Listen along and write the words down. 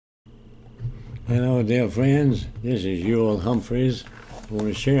Hello, dear friends. This is Humphreys. I want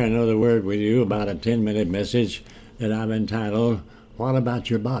to share another word with you about a 10-minute message that I've entitled, What About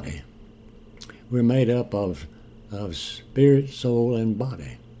Your Body? We're made up of spirit, soul, and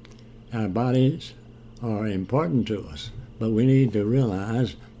body. Our bodies are important to us, but we need to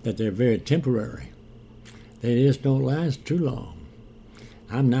realize that they're very temporary. They just don't last too long.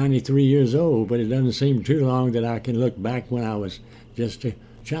 I'm 93 years old, but it doesn't seem too long that I can look back when I was just a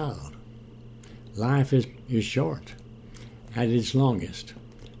child. Life is short at its longest,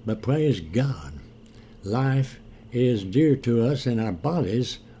 but praise God, life is dear to us and our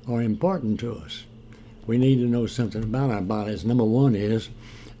bodies are important to us. We need to know something about our bodies. Number one is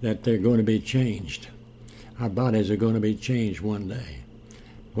that they're going to be changed. Our bodies are going to be changed one day.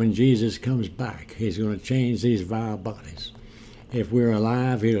 When Jesus comes back, he's going to change these vile bodies. If we're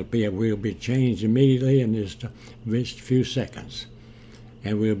alive, we'll be changed immediately in just a few seconds,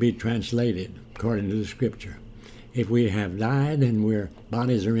 and we'll be translated according to the Scripture. If we have died and our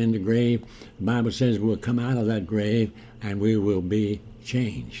bodies are in the grave, the Bible says we'll come out of that grave and we will be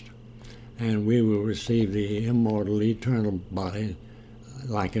changed. And we will receive the immortal, eternal body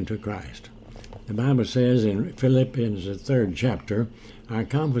like unto Christ. The Bible says in Philippians, the 3rd chapter, our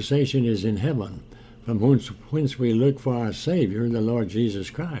conversation is in heaven, from whence we look for our Savior, the Lord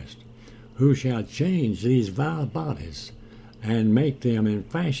Jesus Christ, who shall change these vile bodies and make them and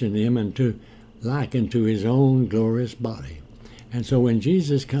fashion them into like unto his own glorious body. And so when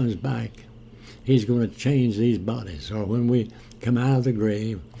Jesus comes back, he's going to change these bodies. Or when we come out of the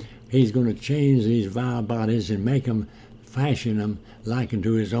grave, he's going to change these vile bodies and make them, fashion them like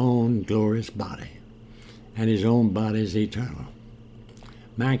unto his own glorious body. And his own body is eternal.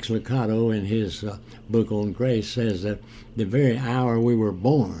 Max Lucado, in his book on grace, says that the very hour we were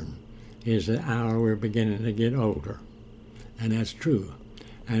born is the hour we're beginning to get older. And that's true.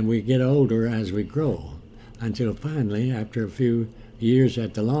 And we get older as we grow, until finally, after a few years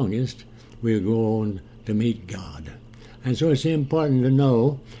at the longest, we'll go on to meet God. And so it's important to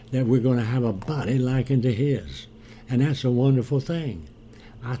know that we're going to have a body like unto his. And that's a wonderful thing.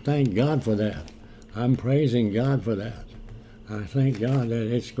 I thank God for that. I'm praising God for that. I thank God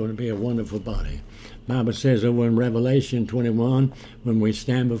that it's going to be a wonderful body. The Bible says over in Revelation 21, when we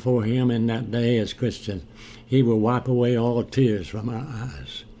stand before him in that day as Christians, he will wipe away all tears from our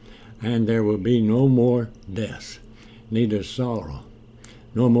eyes. And there will be no more death, neither sorrow,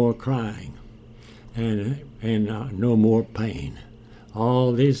 no more crying, and no more pain.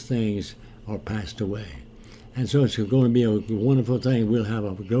 All these things are passed away. And so it's going to be a wonderful thing. We'll have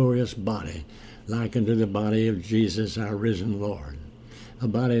a glorious body, like unto the body of Jesus, our risen Lord. A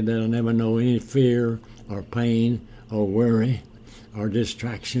body that'll never know any fear or pain or worry or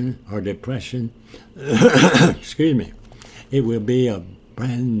distraction or depression. Excuse me. It will be a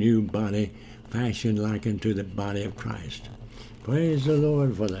brand new body fashioned like unto the body of Christ. Praise the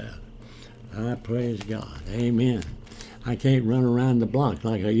Lord for that. I praise God. Amen. I can't run around the block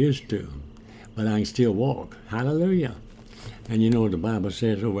like I used to, but I can still walk. Hallelujah. And you know the Bible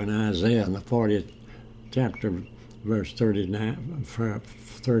says over in Isaiah in the 40th chapter, verse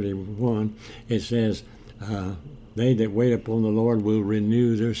 31, it says, they that wait upon the Lord will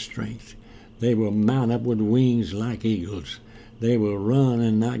renew their strength. They will mount up with wings like eagles. They will run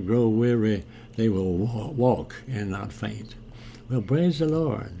and not grow weary. They will walk and not faint. Well, praise the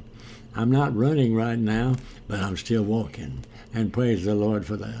Lord. I'm not running right now, but I'm still walking. And praise the Lord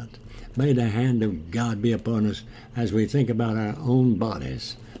for that. May the hand of God be upon us as we think about our own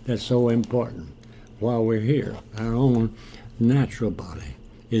bodies. That's so important while we're here. Our own natural body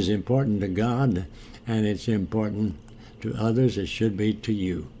is important to God, and it's important to others. It should be to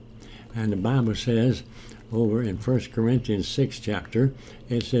you. And the Bible says over in 1 Corinthians 6 chapter,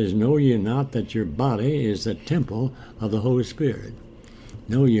 it says, Know ye not that your body is the temple of the Holy Spirit?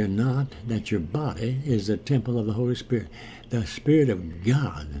 Know ye not that your body is the temple of the Holy Spirit? The Spirit of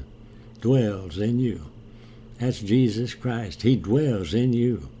God dwells in you. That's Jesus Christ. He dwells in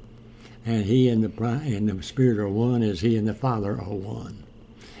you. And he and the Spirit are one as he and the Father are one.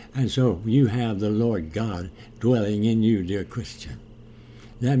 And so you have the Lord God dwelling in you, dear Christian.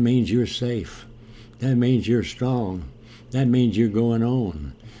 That means you're safe. That means you're strong. That means you're going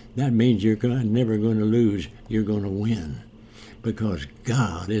on. That means you're never going to lose. You're going to win. Because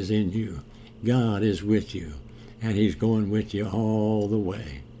God is in you. God is with you. And he's going with you all the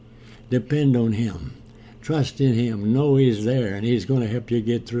way. Depend on him. Trust in him. Know he's there and he's going to help you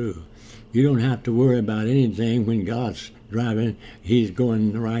get through. You don't have to worry about anything when God's driving. He's going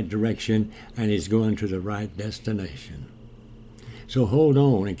in the right direction and he's going to the right destination. So hold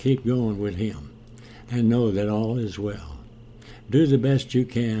on and keep going with him and know that all is well. Do the best you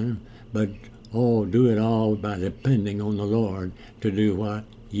can, but Oh, do it all by depending on the Lord to do what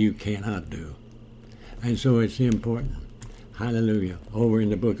you cannot do. And so it's important. Hallelujah. Over in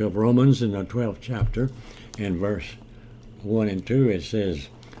the book of Romans in the 12th chapter, in verse 1 and 2, it says,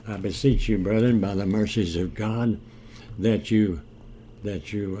 I beseech you, brethren, by the mercies of God, that you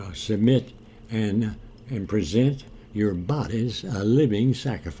submit and present your bodies a living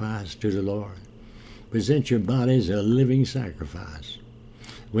sacrifice to the Lord. Present your bodies a living sacrifice.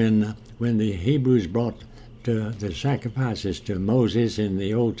 When the Hebrews brought the sacrifices to Moses in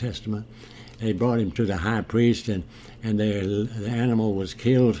the Old Testament, they brought him to the high priest, and the animal was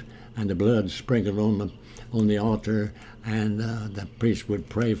killed, and the blood sprinkled on the altar, and the priest would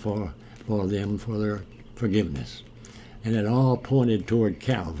pray for them for their forgiveness. And it all pointed toward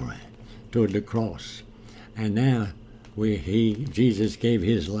Calvary, toward the cross. And now Jesus gave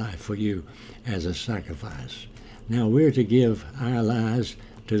his life for you as a sacrifice. Now we're to give our lives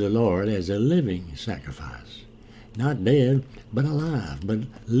to the Lord as a living sacrifice. Not dead, but alive, but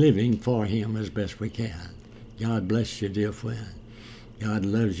living for him as best we can. God bless you, dear friend. God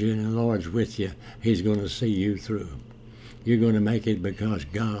loves you and the Lord's with you. He's going to see you through. You're going to make it because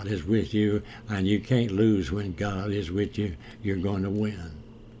God is with you, and you can't lose when God is with you. You're going to win.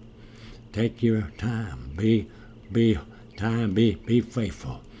 Take your time. Be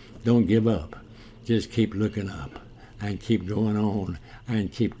faithful. Don't give up. Just keep looking up and keep going on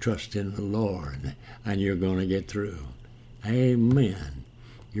and keep trusting the Lord, and you're going to get through. Amen.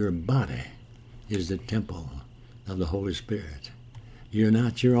 Your body is the temple of the Holy Spirit. You're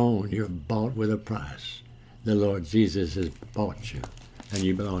not your own. You're bought with a price. The Lord Jesus has bought you, and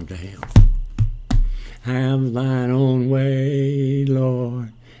you belong to him. Have thine own way,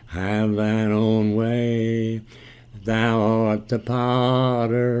 Lord. Have thine own way. Thou art the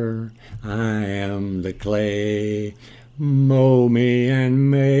potter, I am the clay. Mold me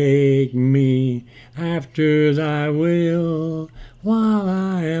and make me after thy will, while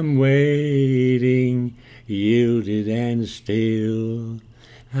I am waiting, yielded and still.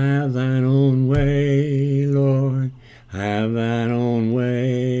 Have thine own way, Lord, have thine own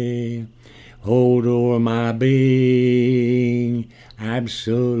way. Hold o'er my being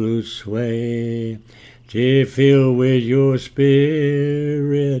absolute sway, till filled with your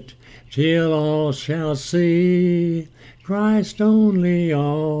Spirit, till all shall see Christ only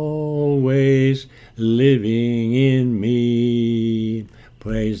always living in me.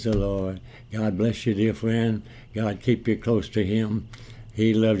 Praise the Lord. God bless you, dear friend. God keep you close to him.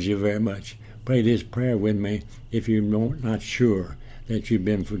 He loves you very much. Pray this prayer with me if you're not sure that you've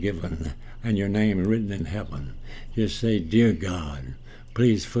been forgiven and your name written in heaven. Just say, Dear God,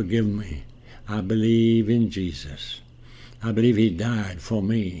 please forgive me. I believe in Jesus. I believe he died for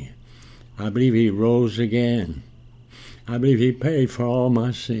me. I believe he rose again. I believe he paid for all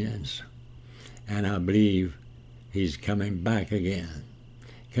my sins. And I believe he's coming back again.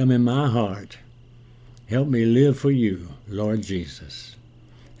 Come in my heart. Help me live for you, Lord Jesus.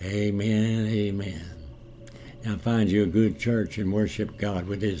 Amen, amen. Now find you a good church and worship God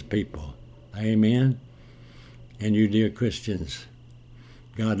with his people. Amen. And you dear Christians,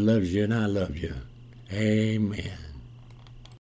 God loves you and I love you. Amen.